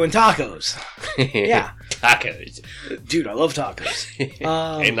Mountain Dew and tacos. Yeah. Tacos. Dude, I love tacos.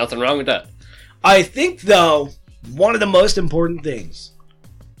 Ain't nothing wrong with that. I think, though, one of the most important things,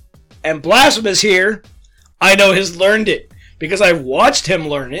 and Blasphemous here, I know has learned it, Because I've watched him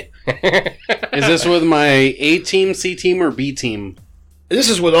learn it. Is this with my A team, C team, or B team? This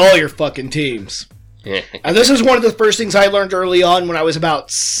is with all your fucking teams. And this is one of the first things I learned early on when I was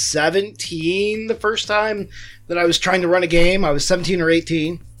about 17 the first time that I was trying to run a game. I was 17 or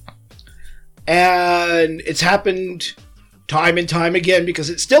 18. And it's happened time and time again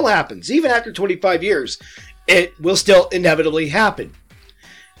because it still happens. Even after 25 years, it will still inevitably happen.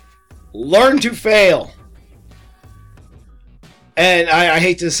 Learn to fail. And I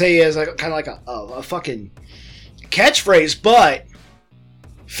hate to say it as kind of like a fucking catchphrase, but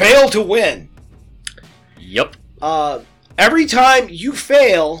fail to win. Yep. Every time you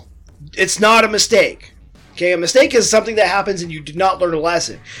fail, it's not a mistake. Okay, a mistake is something that happens and you did not learn a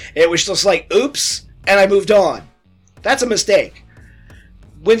lesson. It was just like, oops, and I moved on. That's a mistake.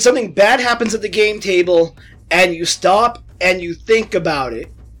 When something bad happens at the game table and you stop and you think about it,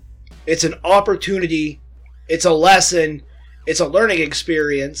 it's an opportunity, it's a lesson, it's a learning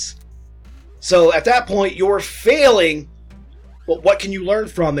experience. So at that point, you're failing, but what can you learn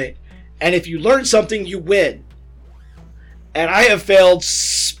from it? And if you learn something, you win. And I have failed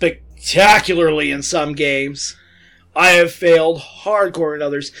spectacularly in some games. I have failed hardcore in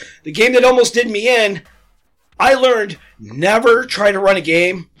others. The game that almost did me in, I learned never try to run a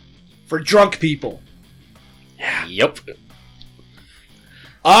game for drunk people. Yep.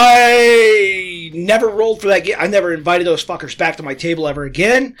 I never rolled for that game. I never invited those fuckers back to my table ever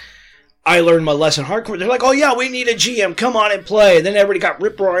again. I learned my lesson hardcore. They're like, oh yeah, we need a GM. Come on and play. And then everybody got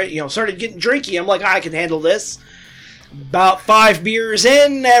rip-roaring, started getting drinky. I'm like, I can handle this. About 5 beers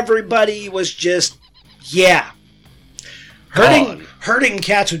in, everybody was just, yeah. Hurting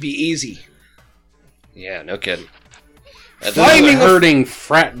cats would be easy. Yeah, no kidding. Hurting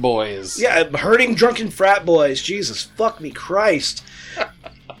frat boys. Yeah, hurting drunken frat boys. Jesus, fuck me Christ.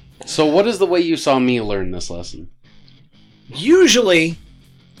 So what is the way you saw me learn this lesson? Usually,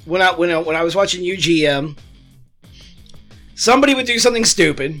 when I was watching you GM, somebody would do something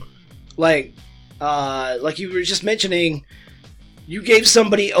stupid, like you were just mentioning, you gave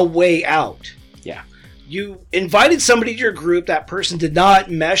somebody a way out. Yeah. You invited somebody to your group. That person did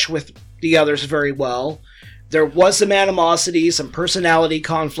not mesh with the others very well. There was some animosity, some personality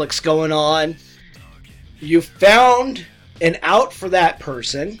conflicts going on. You found an out for that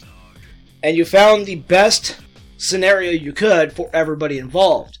person, and you found the best scenario you could for everybody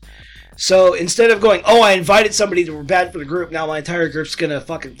involved. So instead of going, oh, I invited somebody that were bad for the group, now my entire group's gonna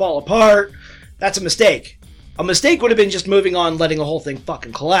fucking fall apart, that's a mistake. A mistake would have been just moving on, letting the whole thing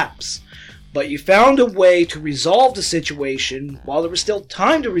fucking collapse. But you found a way to resolve the situation, while there was still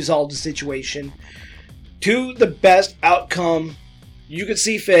time to resolve the situation, to the best outcome you could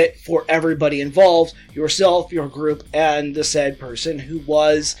see fit for everybody involved, yourself, your group, and the said person who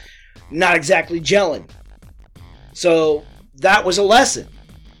was not exactly gelling. So that was a lesson.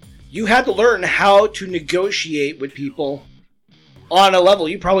 You had to learn how to negotiate with people on a level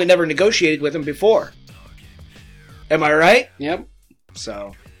you probably never negotiated with them before. Am I right? Yep.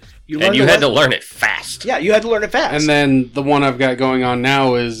 So you had to learn it fast. Yeah, you had to learn it fast. And then the one I've got going on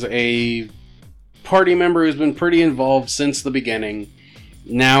now is a party member who's been pretty involved since the beginning,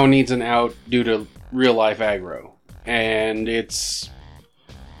 now needs an out due to real life aggro. And it's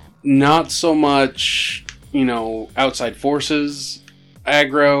not so much, outside forces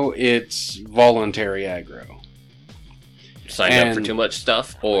aggro, it's voluntary aggro. Signed up for too much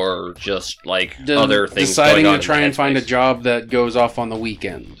stuff, or just like other things deciding going on to try and find a job that goes off on the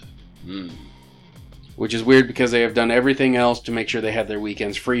weekend. Which is weird because they have done everything else to make sure they had their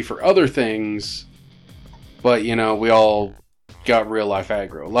weekends free for other things. But, we all got real life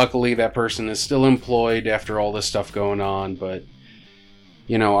aggro. Luckily, that person is still employed after all this stuff going on, but,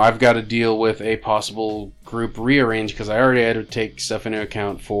 I've got to deal with a possible group rearrange because I already had to take stuff into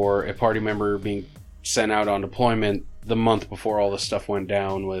account for a party member being sent out on deployment the month before all this stuff went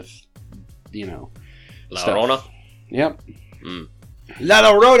down with, La stuff. Rona? Yep. La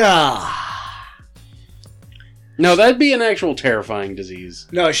Llorona! No, that'd be an actual terrifying disease.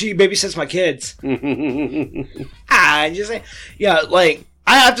 No, she babysits my kids. I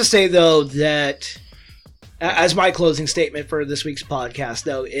have to say, though, that as my closing statement for this week's podcast,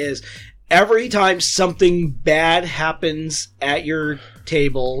 though, is every time something bad happens at your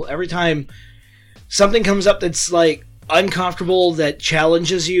table, every time something comes up that's, uncomfortable, that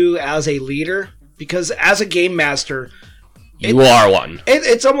challenges you as a leader, because as a game master... You are one.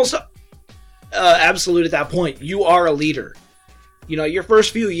 It's almost... absolute at that point. You are a leader. Your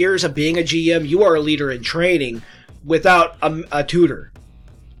first few years of being a GM, you are a leader in training without a tutor.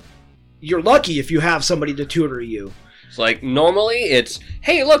 You're lucky if you have somebody to tutor you. It's like, normally it's,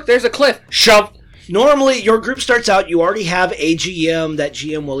 hey, look, there's a cliff. Shove. normally your group starts out, you already have a GM. That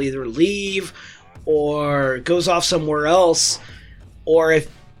GM will either leave or goes off somewhere else, or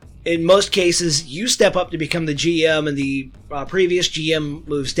if in most cases you step up to become the GM and the previous GM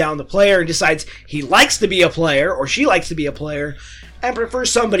moves down the player and decides he likes to be a player or she likes to be a player and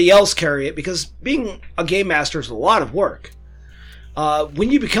prefers somebody else carry it, because being a game master is a lot of work.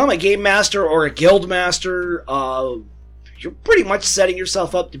 When you become a game master or a guild master, you're pretty much setting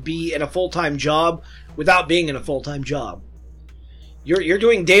yourself up to be in a full-time job without being in a full-time job. You're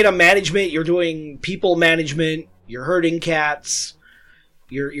doing data management, you're doing people management, you're herding cats,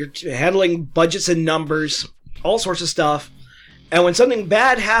 you're handling budgets and numbers, all sorts of stuff. And when something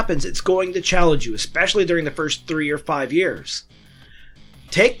bad happens, it's going to challenge you, especially during the first 3 or 5 years.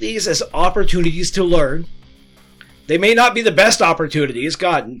 Take these as opportunities to learn. They may not be the best opportunities.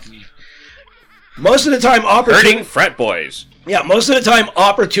 God, most of the time, Hurting frat boys. Yeah, most of the time,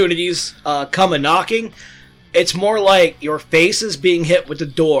 opportunities come a-knocking. It's more like your face is being hit with the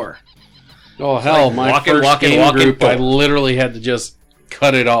door. Oh, hell, like my first game group, I literally had to just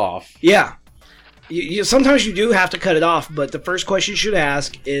cut it off. Yeah. Sometimes you do have to cut it off, but the first question you should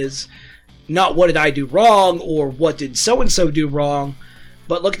ask is not what did I do wrong or what did so-and-so do wrong,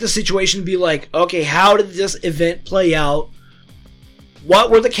 but look at the situation and be like, okay, how did this event play out?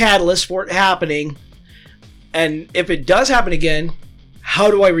 What were the catalysts for it happening? And if it does happen again, how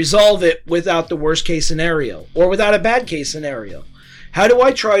do I resolve it without the worst case scenario or without a bad case scenario? How do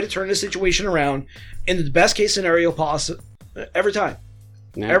I try to turn the situation around into the best case scenario possible every time?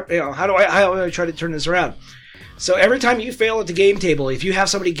 Yeah. How do I try to turn this around? So every time you fail at the game table, if you have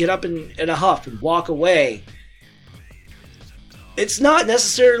somebody get up in a huff and walk away, it's not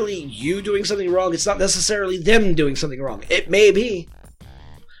necessarily you doing something wrong. It's not necessarily them doing something wrong. It may be.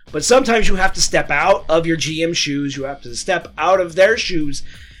 But sometimes you have to step out of your GM shoes. You have to step out of their shoes.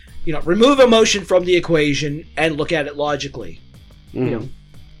 Remove emotion from the equation and look at it logically. Mm.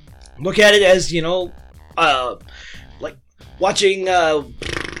 Look at it as, like watching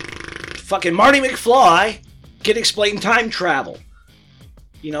fucking Marty McFly get explained time travel.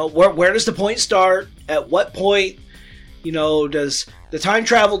 Where does the point start? At what point, does the time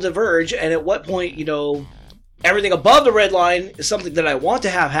travel diverge? And at what point, everything above the red line is something that I want to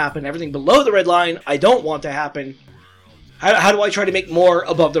have happen. Everything below the red line, I don't want to happen. How do I try to make more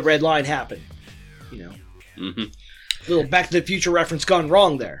above the red line happen? Mm-hmm. A little Back to the Future reference gone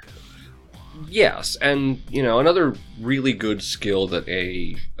wrong there. Yes, and another really good skill that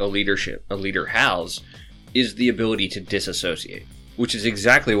a leader has is the ability to disassociate, which is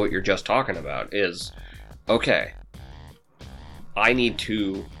exactly what you're just talking about. Is okay, I need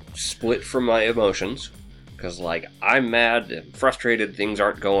to split from my emotions. Because, I'm mad and frustrated, things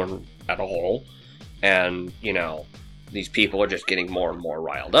aren't going at all, and, these people are just getting more and more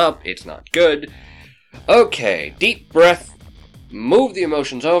riled up, it's not good. Okay, deep breath, move the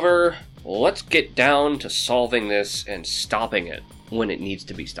emotions over, let's get down to solving this and stopping it when it needs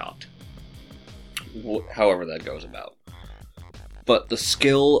to be stopped. However that goes about. But the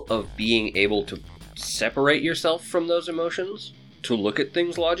skill of being able to separate yourself from those emotions, to look at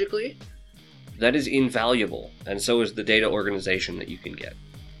things logically, that is invaluable, and so is the data organization that you can get.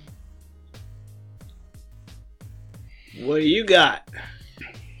 What do you got?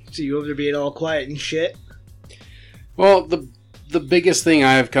 So you over there being all quiet and shit? Well, the biggest thing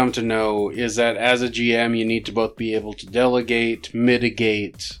I have come to know is that as a GM, you need to both be able to delegate,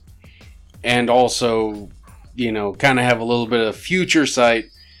 mitigate, and also, kind of have a little bit of future sight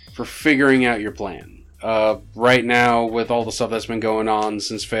for figuring out your plan. Right now, with all the stuff that's been going on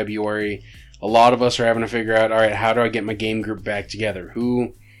since February, a lot of us are having to figure out, all right, how do I get my game group back together?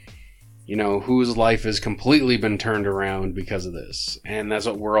 Whose life has completely been turned around because of this? And that's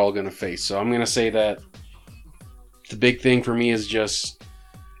what we're all going to face. So I'm going to say that the big thing for me is just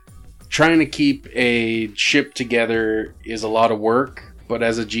trying to keep a ship together is a lot of work. But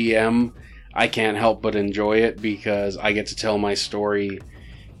as a GM, I can't help but enjoy it because I get to tell my story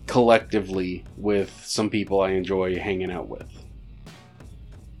collectively with some people I enjoy hanging out with.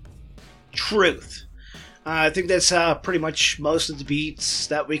 Truth. I think that's pretty much most of the beats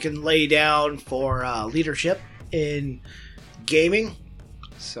that we can lay down for leadership in gaming.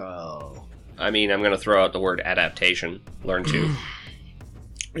 So, I'm going to throw out the word adaptation. Learn to.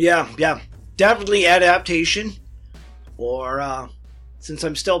 Yeah. Definitely adaptation. Or, since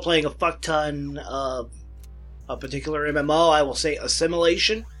I'm still playing a fuck ton of a particular MMO, I will say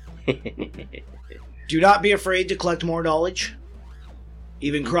assimilation. Do not be afraid to collect more knowledge.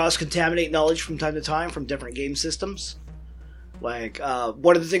 Even cross-contaminate knowledge from time to time from different game systems. One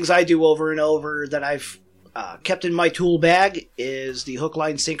of the things I do over and over that I've kept in my tool bag is the hook,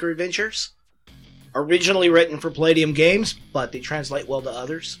 line, sinker adventures. originally written for Palladium games, but they translate well to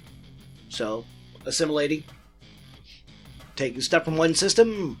others. So, assimilating. Taking stuff from one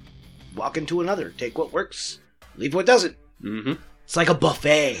system, walk into another. Take what works, leave what doesn't. Mm-hmm. It's like a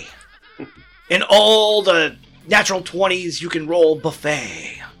buffet. In all the natural 20s, you can roll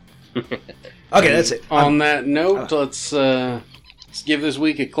buffet. Okay, that's it. On that note, let's give this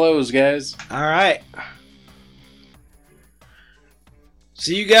week a close, guys. All right.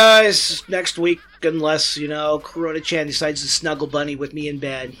 See you guys next week, unless, Corona-chan decides to snuggle bunny with me in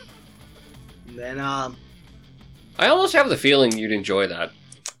bed. And then, I almost have the feeling you'd enjoy that.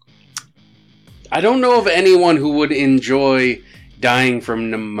 I don't know of anyone who would enjoy dying from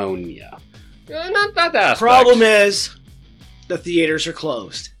pneumonia. Not that aspect. Problem is, the theaters are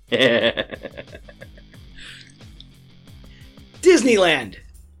closed. Disneyland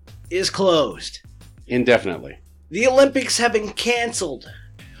is closed. Indefinitely. The Olympics have been canceled.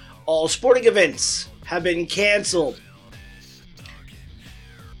 All sporting events have been canceled.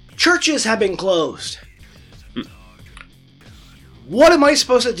 Churches have been closed. What am I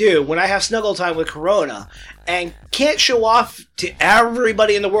supposed to do when I have snuggle time with Corona and can't show off to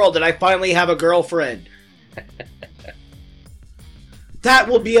everybody in the world that I finally have a girlfriend? That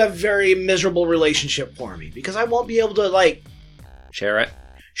will be a very miserable relationship for me because I won't be able to,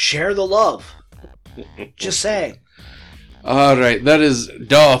 share the love. Just saying. Alright, that is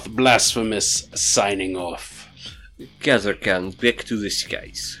Darth Blasphemous signing off. Gazerkan, back to the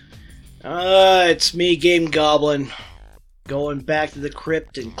skies. It's me, Game Goblin, going back to the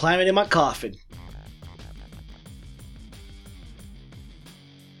crypt and climbing in my coffin.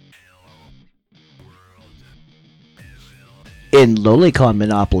 In Lolicon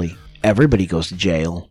Monopoly, everybody goes to jail.